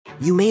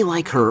You may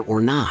like her or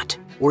not,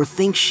 or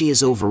think she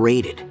is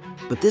overrated,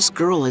 but this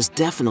girl has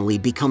definitely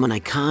become an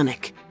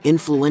iconic,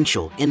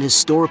 influential, and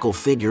historical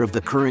figure of the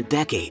current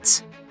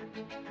decades.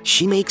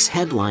 She makes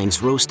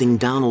headlines roasting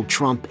Donald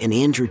Trump and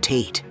Andrew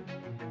Tate.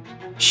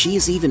 She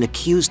is even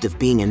accused of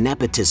being a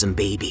nepotism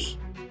baby.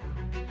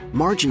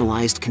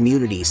 Marginalized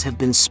communities have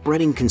been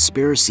spreading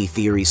conspiracy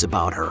theories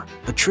about her,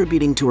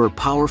 attributing to her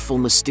powerful,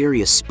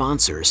 mysterious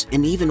sponsors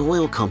and even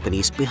oil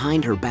companies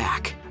behind her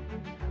back.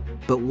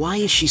 But why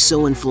is she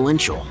so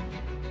influential?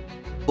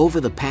 Over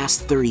the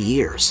past 30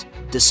 years,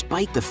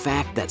 despite the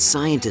fact that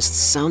scientists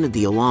sounded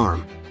the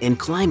alarm and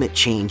climate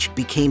change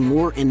became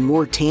more and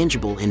more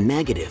tangible and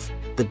negative,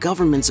 the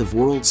governments of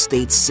world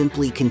states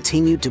simply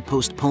continued to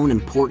postpone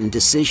important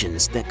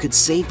decisions that could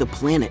save the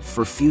planet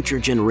for future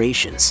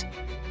generations.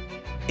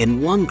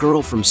 And one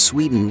girl from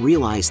Sweden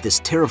realized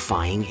this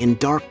terrifying and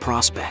dark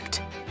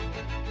prospect.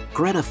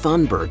 Greta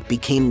Thunberg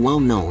became well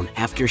known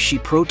after she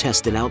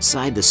protested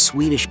outside the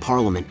Swedish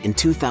parliament in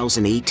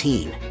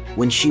 2018,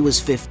 when she was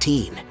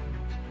 15.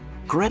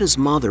 Greta's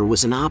mother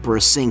was an opera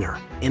singer,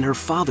 and her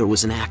father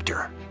was an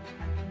actor.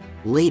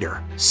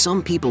 Later,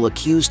 some people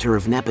accused her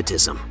of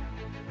nepotism.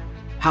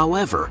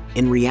 However,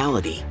 in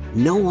reality,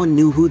 no one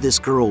knew who this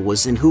girl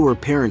was and who her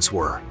parents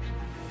were.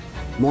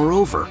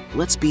 Moreover,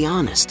 let's be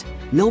honest,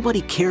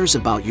 nobody cares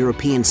about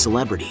European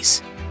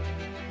celebrities.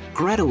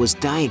 Greta was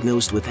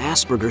diagnosed with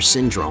Asperger's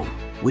syndrome,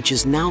 which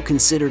is now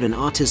considered an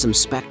autism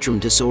spectrum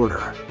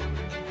disorder.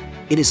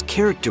 It is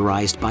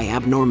characterized by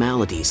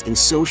abnormalities in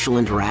social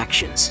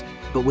interactions,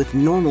 but with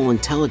normal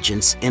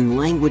intelligence and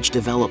language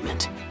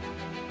development.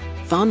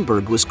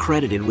 Thunberg was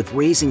credited with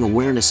raising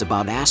awareness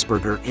about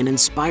Asperger and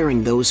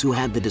inspiring those who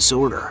had the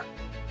disorder.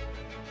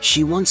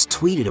 She once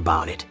tweeted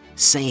about it,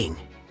 saying,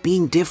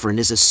 "Being different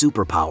is a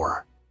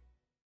superpower."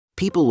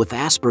 People with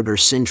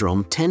Asperger's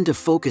syndrome tend to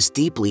focus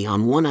deeply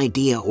on one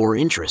idea or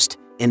interest,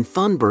 and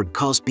Thunberg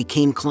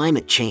became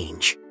climate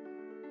change.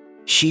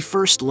 She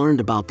first learned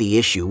about the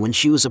issue when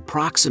she was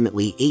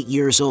approximately 8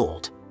 years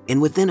old,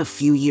 and within a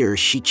few years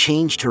she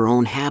changed her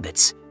own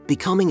habits,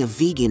 becoming a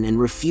vegan and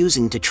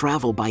refusing to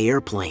travel by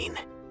airplane.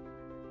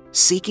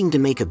 Seeking to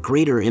make a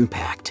greater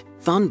impact,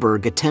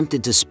 Thunberg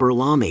attempted to spur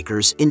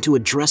lawmakers into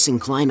addressing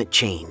climate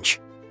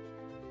change.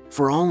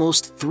 For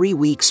almost 3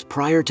 weeks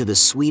prior to the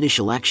Swedish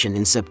election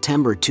in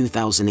September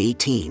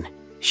 2018,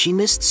 she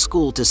missed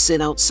school to sit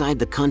outside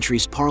the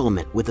country's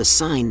parliament with a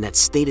sign that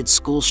stated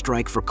 "School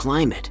Strike for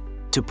Climate,"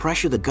 to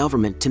pressure the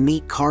government to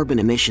meet carbon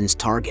emissions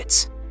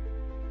targets.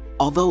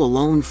 Although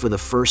alone for the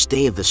first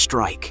day of the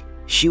strike,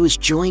 she was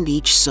joined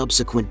each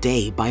subsequent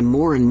day by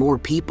more and more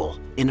people,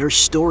 and her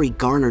story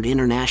garnered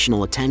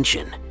international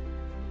attention.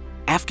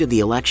 After the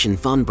election,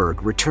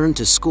 Thunberg returned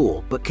to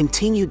school but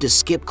continued to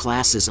skip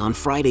classes on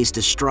Fridays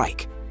to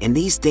strike, and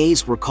these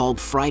days were called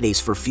Fridays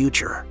for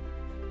Future.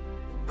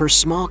 Her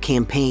small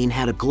campaign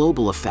had a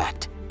global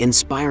effect,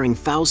 inspiring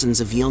thousands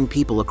of young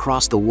people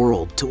across the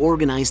world to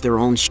organize their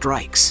own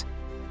strikes.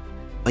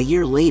 A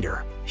year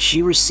later,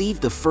 she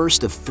received the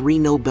first of 3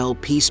 Nobel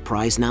Peace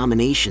Prize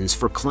nominations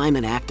for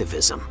climate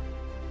activism.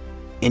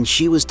 And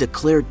she was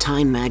declared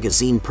Time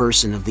Magazine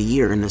Person of the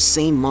Year in the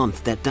same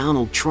month that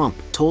Donald Trump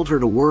told her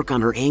to work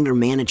on her anger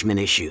management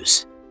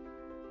issues.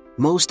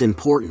 Most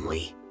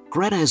importantly,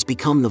 Greta has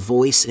become the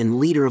voice and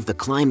leader of the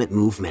climate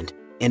movement,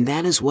 and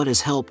that is what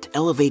has helped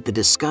elevate the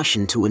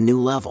discussion to a new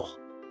level.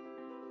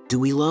 Do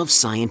we love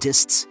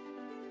scientists?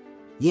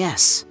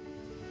 Yes.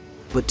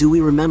 But do we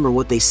remember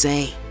what they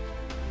say?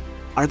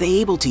 Are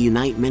they able to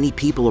unite many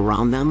people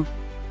around them?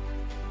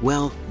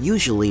 Well,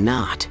 usually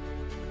not.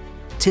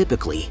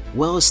 Typically,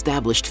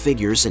 well-established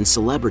figures and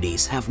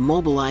celebrities have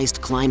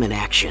mobilized climate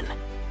action.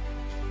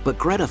 But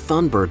Greta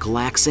Thunberg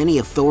lacks any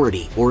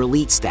authority or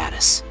elite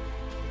status.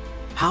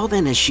 How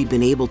then has she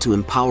been able to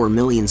empower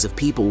millions of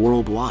people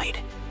worldwide?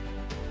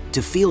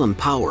 To feel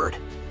empowered,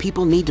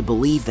 people need to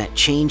believe that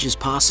change is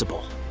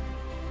possible.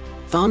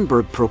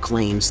 Thunberg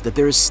proclaims that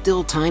there is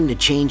still time to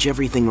change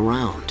everything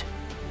around.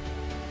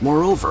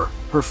 Moreover,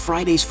 her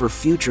Fridays for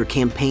Future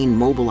campaign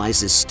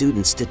mobilizes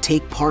students to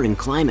take part in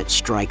climate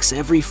strikes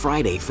every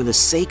Friday for the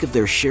sake of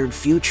their shared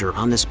future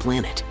on this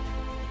planet.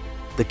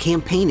 The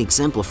campaign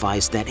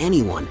exemplifies that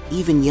anyone,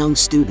 even young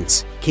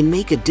students, can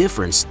make a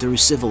difference through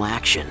civil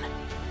action.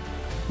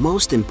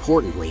 Most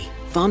importantly,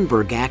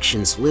 Thunberg's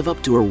actions live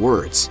up to her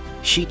words.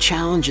 She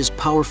challenges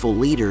powerful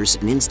leaders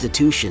and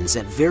institutions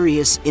at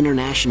various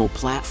international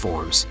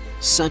platforms,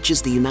 such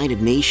as the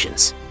United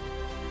Nations.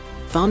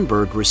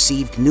 Thunberg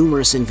received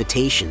numerous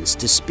invitations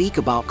to speak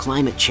about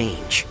climate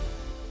change.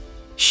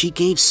 She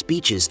gave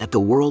speeches at the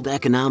World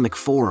Economic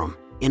Forum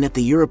and at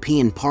the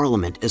European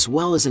Parliament, as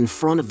well as in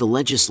front of the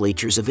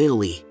legislatures of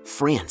Italy,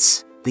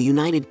 France, the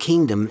United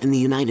Kingdom, and the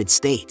United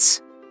States.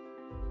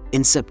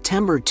 In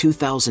September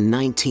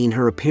 2019,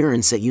 her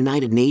appearance at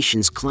United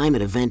Nations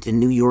climate event in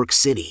New York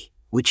City,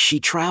 which she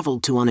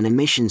traveled to on an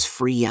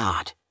emissions-free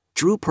yacht,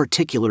 drew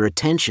particular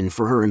attention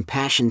for her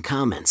impassioned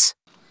comments.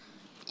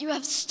 You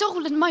have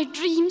stolen my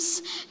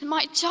dreams and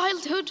my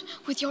childhood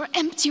with your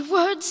empty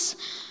words,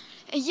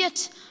 and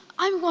yet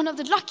I'm one of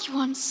the lucky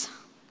ones.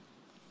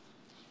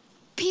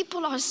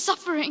 People are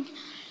suffering.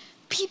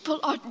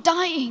 People are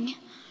dying.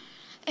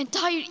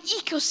 Entire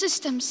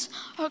ecosystems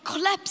are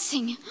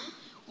collapsing.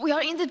 We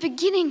are in the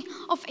beginning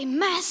of a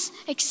mass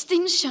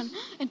extinction,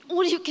 and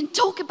all you can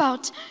talk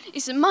about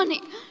is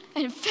money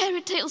and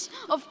fairy tales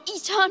of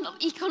eternal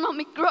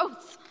economic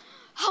growth.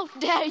 How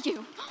dare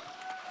you?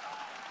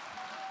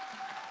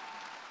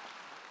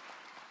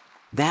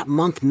 That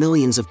month,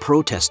 millions of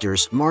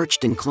protesters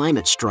marched in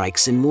climate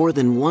strikes in more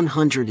than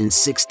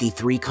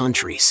 163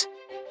 countries.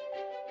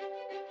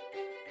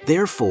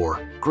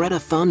 Therefore, Greta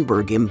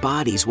Thunberg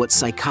embodies what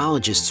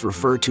psychologists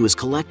refer to as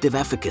collective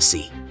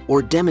efficacy,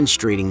 or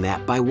demonstrating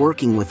that by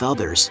working with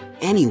others,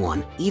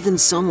 anyone, even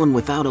someone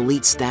without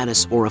elite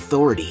status or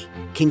authority,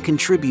 can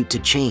contribute to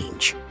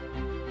change.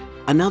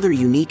 Another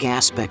unique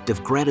aspect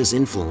of Greta's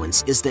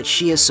influence is that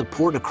she has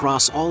support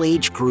across all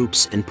age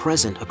groups and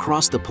present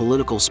across the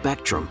political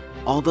spectrum,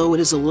 although it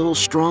is a little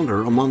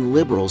stronger among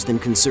liberals than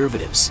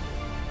conservatives.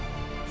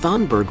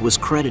 Thunberg was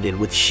credited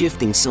with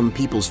shifting some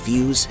people's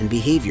views and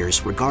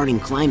behaviors regarding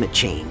climate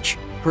change.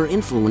 Her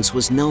influence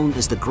was known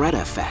as the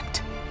Greta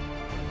effect.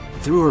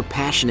 Through her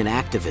passionate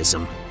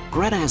activism,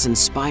 Greta has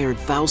inspired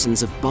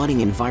thousands of budding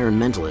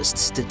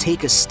environmentalists to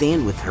take a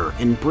stand with her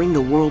and bring the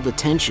world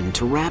attention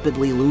to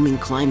rapidly looming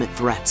climate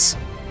threats.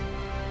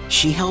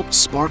 She helped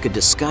spark a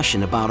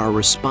discussion about our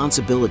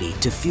responsibility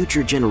to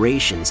future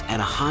generations at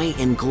a high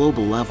and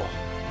global level.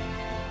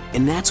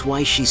 And that's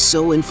why she's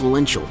so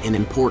influential and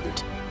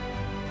important.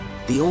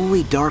 The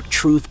only dark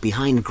truth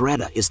behind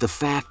Greta is the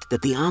fact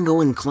that the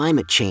ongoing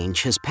climate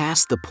change has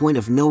passed the point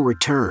of no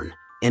return,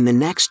 and the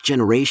next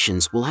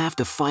generations will have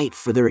to fight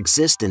for their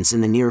existence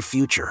in the near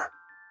future.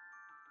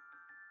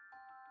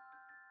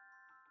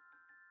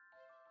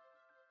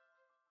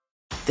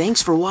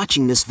 Thanks for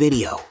watching this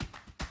video.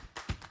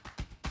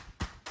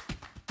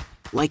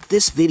 Like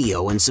this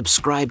video and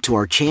subscribe to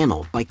our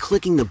channel by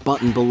clicking the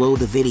button below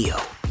the video.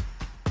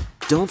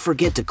 Don't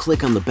forget to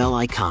click on the bell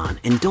icon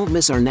and don't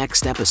miss our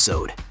next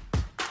episode.